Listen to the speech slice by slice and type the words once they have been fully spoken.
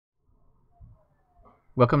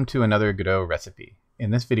Welcome to another Godot recipe.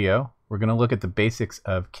 In this video, we're going to look at the basics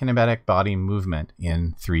of kinematic body movement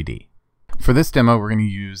in 3D. For this demo, we're going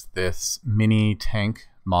to use this mini tank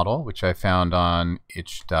model, which I found on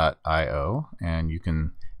itch.io, and you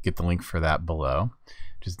can get the link for that below.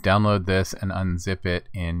 Just download this and unzip it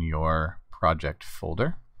in your project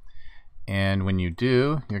folder. And when you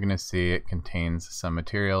do, you're going to see it contains some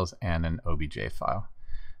materials and an OBJ file.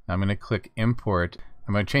 Now I'm going to click import.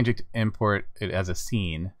 I'm going to change it to import it as a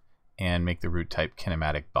scene and make the root type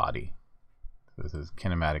kinematicBody. So this is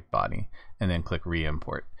kinematicBody, and then click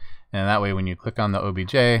re-import. And that way when you click on the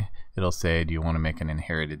OBJ, it'll say, do you want to make an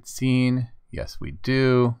inherited scene? Yes, we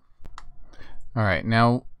do. All right,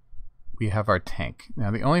 now we have our tank. Now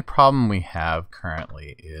the only problem we have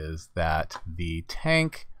currently is that the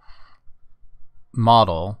tank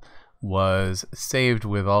model was saved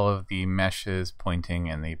with all of the meshes pointing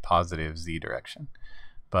in the positive Z direction.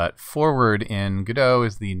 But forward in Godot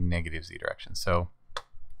is the negative Z direction. So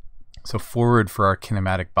forward for our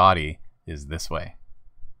kinematic body is this way.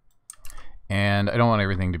 And I don't want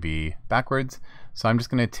everything to be backwards, so I'm just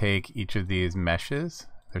going to take each of these meshes.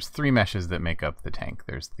 There's three meshes that make up the tank.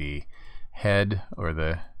 There's the head or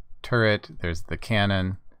the turret, there's the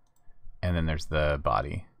cannon, and then there's the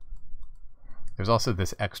body. There's also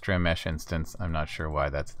this extra mesh instance. I'm not sure why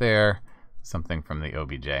that's there. Something from the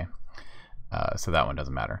OBJ. So that one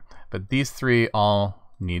doesn't matter. But these three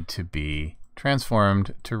all need to be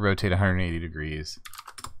transformed to rotate 180 degrees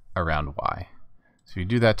around Y. So if you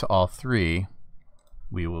do that to all three,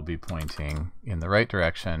 we will be pointing in the right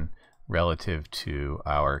direction relative to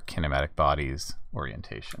our kinematic body's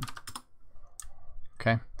orientation.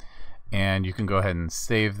 Okay, and you can go ahead and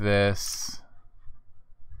save this.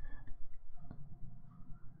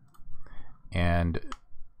 And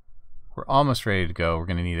we're almost ready to go. We're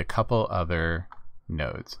going to need a couple other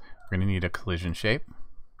nodes. We're going to need a collision shape.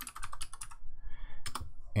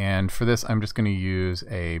 And for this, I'm just going to use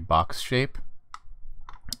a box shape.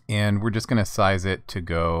 And we're just going to size it to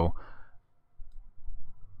go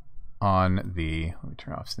on the, let me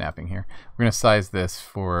turn off snapping here. We're going to size this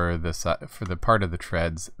for the part of the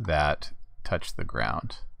treads that touch the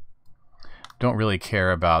ground. Don't really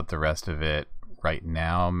care about the rest of it right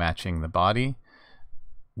now matching the body.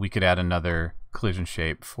 We could add another collision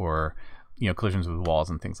shape for, collisions with walls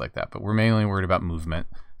and things like that, but we're mainly worried about movement,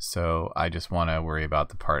 so I just want to worry about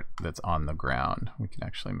the part that's on the ground. We can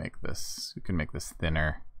actually make this,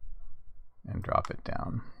 thinner and drop it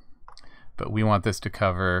down. But we want this to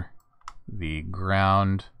cover the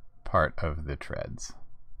ground part of the treads.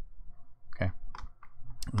 Okay.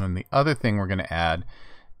 And then the other thing we're going to add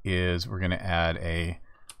is we're going to add a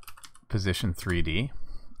position 3D.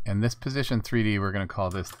 And this position 3D, we're going to call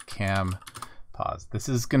this cam pause. This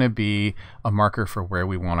is going to be a marker for where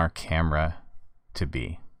we want our camera to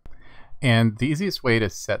be. And the easiest way to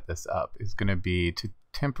set this up is going to be to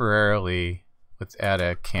temporarily, let's add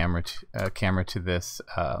a camera to this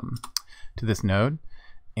node,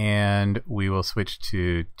 and we will switch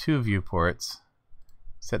to 2 viewports,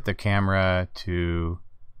 set the camera to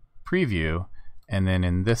preview, and then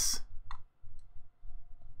in this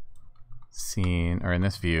scene, or in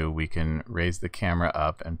this view, we can raise the camera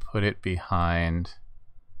up and put it behind.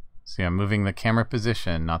 See, I'm moving the camera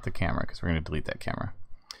position, not the camera, because we're going to delete that camera.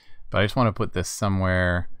 But I just want to put this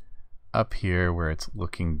somewhere up here where it's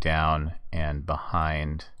looking down and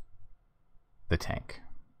behind the tank.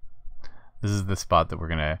 This is the spot that we're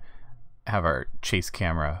going to have our chase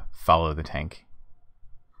camera follow the tank.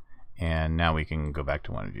 And now we can go back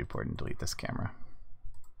to one viewport and delete this camera.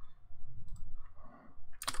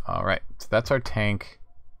 All right, so that's our tank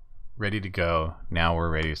ready to go. Now we're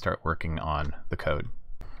ready to start working on the code.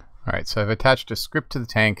 All right, so I've attached a script to the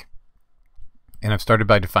tank, and I've started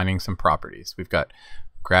by defining some properties. We've got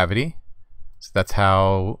gravity, so that's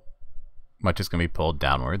how much is going to be pulled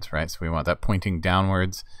downwards, right? So we want that pointing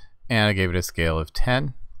downwards, and I gave it a scale of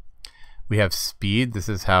 10. We have speed. This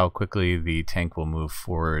is how quickly the tank will move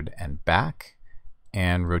forward and back.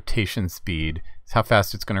 And rotation speed is how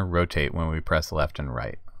fast it's going to rotate when we press left and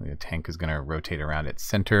right. The tank is going to rotate around its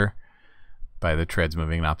center by the treads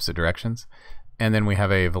moving in opposite directions. And then we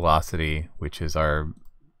have a velocity, which is going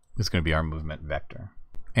to be our movement vector.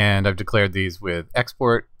 And I've declared these with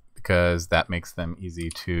export because that makes them easy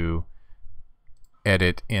to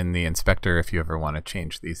edit in the inspector if you ever want to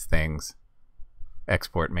change these things.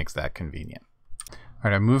 Export makes that convenient. All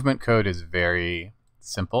right, our movement code is very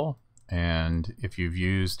simple. And if you've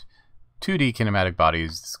used 2D kinematic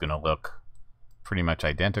bodies, it's going to look pretty much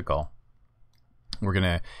identical. We're going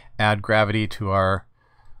to add gravity to our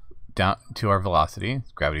velocity.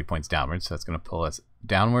 Gravity points downwards, so that's going to pull us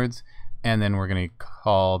downwards. And then we're going to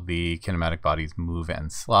call the kinematic bodies move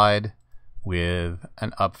and slide with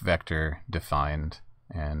an up vector defined.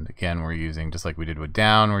 And again, we're using, just like we did with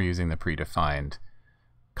down, we're using the predefined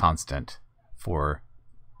constant for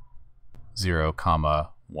 0,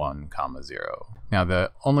 1, 0. Now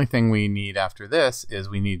the only thing we need after this is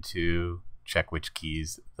we need to check which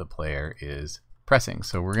keys the player is pressing.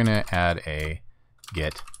 So we're going to add a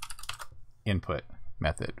get input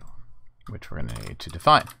method, which we're going to need to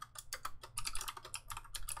define.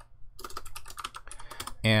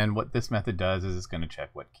 And what this method does is it's going to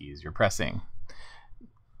check what keys you're pressing.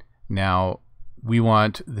 Now we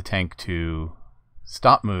want the tank to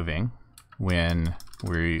stop moving when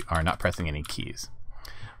we are not pressing any keys.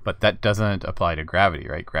 But that doesn't apply to gravity,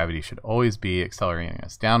 right? Gravity should always be accelerating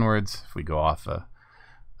us downwards. If we go off a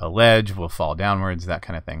ledge, we'll fall downwards, that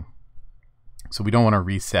kind of thing. So we don't want to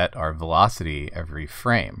reset our velocity every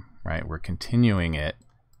frame, right? We're continuing it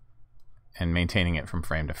and maintaining it from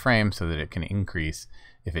frame to frame so that it can increase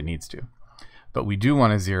if it needs to. But we do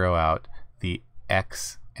want to zero out the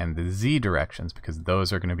X and the Z directions because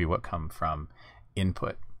those are going to be what come from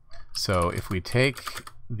input. So if we take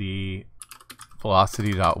the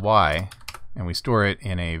velocity.y and we store it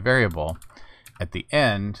in a variable, at the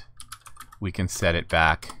end we can set it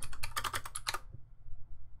back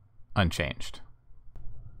unchanged.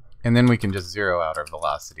 And then we can just zero out our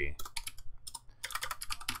velocity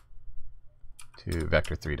to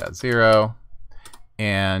vector 3.0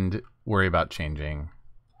 and worry about changing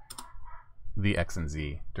the X and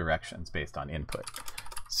Z directions based on input.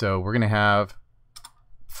 So we're going to have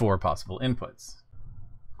 4 possible inputs.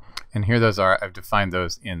 And here those are. I've defined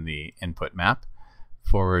those in the input map: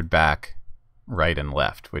 forward, back, right, and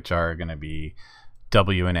left, which are going to be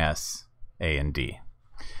W and S, A and D.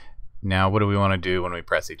 Now what do we want to do when we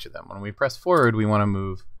press each of them? When we press forward, we want to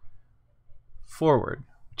move forward,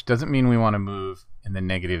 which doesn't mean we want to move in the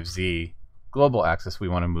negative Z global axis. We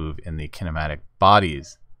want to move in the kinematic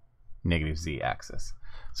body's negative Z axis.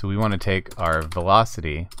 So we want to take our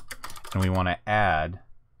velocity and we want to add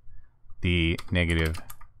the negative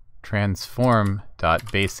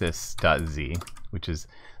transform.basis.z, which is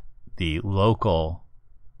the local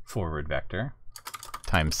forward vector,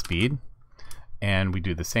 times speed. And we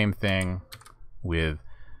do the same thing with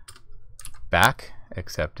back,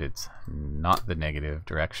 except it's not the negative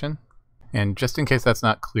direction. And just in case that's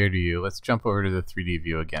not clear to you, let's jump over to the 3D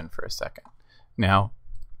view again for a second. Now,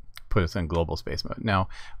 put us in global space mode. Now,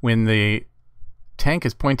 when the tank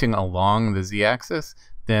is pointing along the z-axis,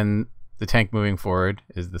 then the tank moving forward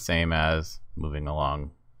is the same as moving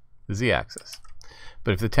along the z-axis.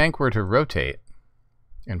 But if the tank were to rotate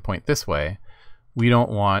and point this way, we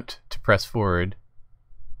don't want to press forward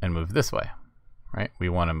and move this way, right? We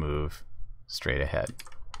want to move straight ahead.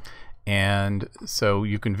 And so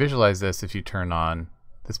you can visualize this if you turn on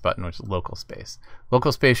this button, which is local space.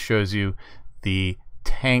 Local space shows you the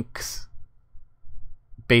tank's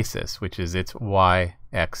basis, which is its Y,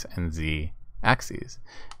 X, and Z axes.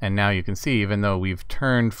 And now you can see, even though we've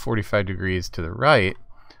turned 45 degrees to the right,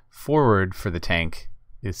 forward for the tank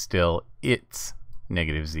is still its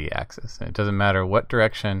negative Z axis. And it doesn't matter what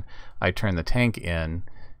direction I turn the tank in,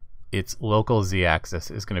 its local Z axis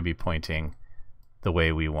is going to be pointing the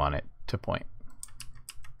way we want it to point.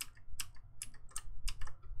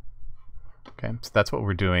 Okay, so that's what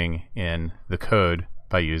we're doing in the code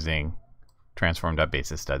by using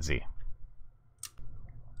transform.basis.z.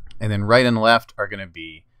 And then right and left are going to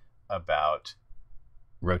be about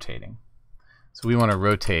rotating. So we want to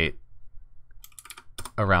rotate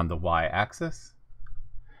around the y-axis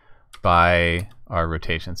by our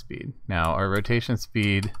rotation speed. Now our rotation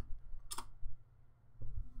speed,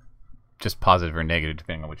 just positive or negative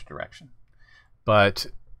depending on which direction. But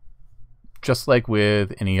just like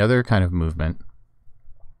with any other kind of movement,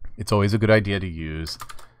 it's always a good idea to use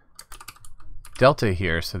delta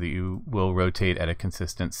here so that you will rotate at a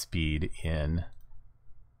consistent speed in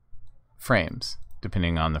frames,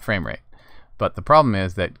 depending on the frame rate. But the problem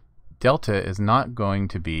is that delta is not going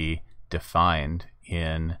to be defined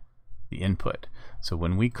in the input. So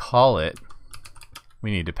when we call it,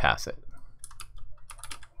 we need to pass it.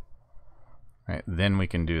 Right, then we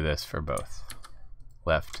can do this for both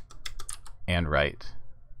left and right,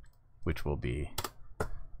 which will be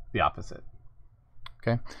the opposite.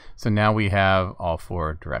 Okay, so now we have all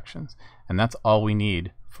 4 directions, and that's all we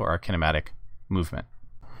need for our kinematic movement.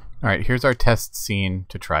 All right, here's our test scene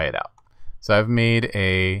to try it out. So I've made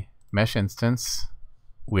a mesh instance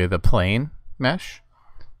with a plane mesh,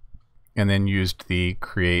 and then used the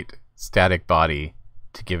create static body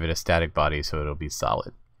to give it a static body so it'll be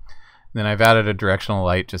solid. Then I've added a directional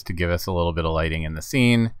light just to give us a little bit of lighting in the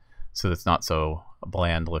scene. so it's not so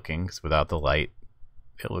bland looking, because without the light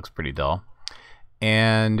it looks pretty dull.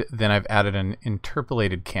 And then I've added an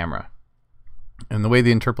interpolated camera. And the way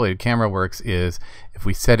the interpolated camera works is if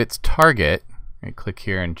we set its target, right, click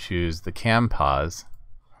here and choose the cam pause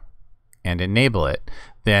and enable it,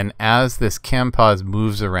 then as this cam pause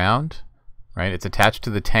moves around, right, it's attached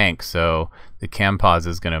to the tank, so the cam pause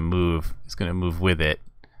is going to move with it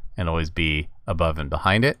and always be above and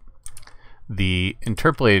behind it. The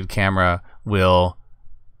interpolated camera will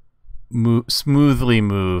smoothly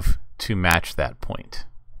move to match that point.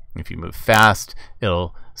 If you move fast,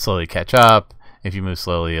 it'll slowly catch up. If you move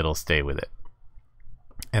slowly, it'll stay with it.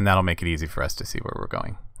 And that'll make it easy for us to see where we're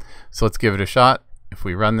going. So let's give it a shot. If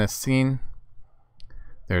we run this scene,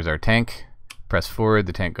 there's our tank. Press forward,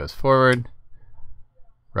 the tank goes forward.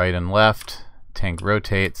 Right and left, tank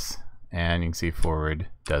rotates, and you can see forward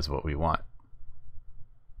does what we want.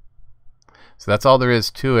 So that's all there is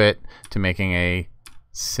to it, to making a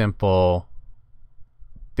simple,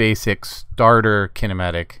 basic starter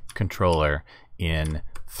kinematic controller in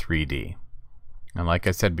 3D. And like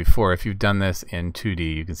I said before, if you've done this in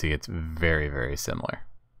 2D, you can see it's very, very similar.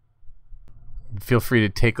 Feel free to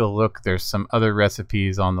take a look. There's some other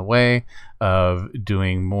recipes on the way of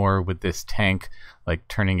doing more with this tank, like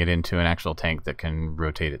turning it into an actual tank that can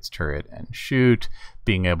rotate its turret and shoot,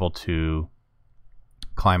 being able to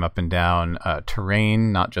climb up and down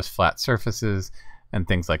terrain, not just flat surfaces, and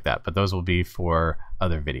things like that. But those will be for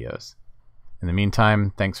other videos. In the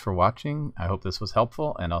meantime, thanks for watching. I hope this was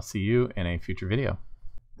helpful, and I'll see you in a future video.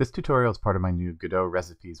 This tutorial is part of my new Godot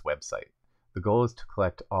recipes website. The goal is to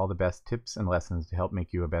collect all the best tips and lessons to help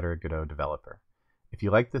make you a better Godot developer. If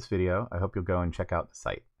you liked this video, I hope you'll go and check out the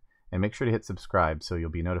site. And make sure to hit subscribe so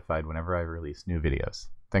you'll be notified whenever I release new videos.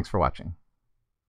 Thanks for watching.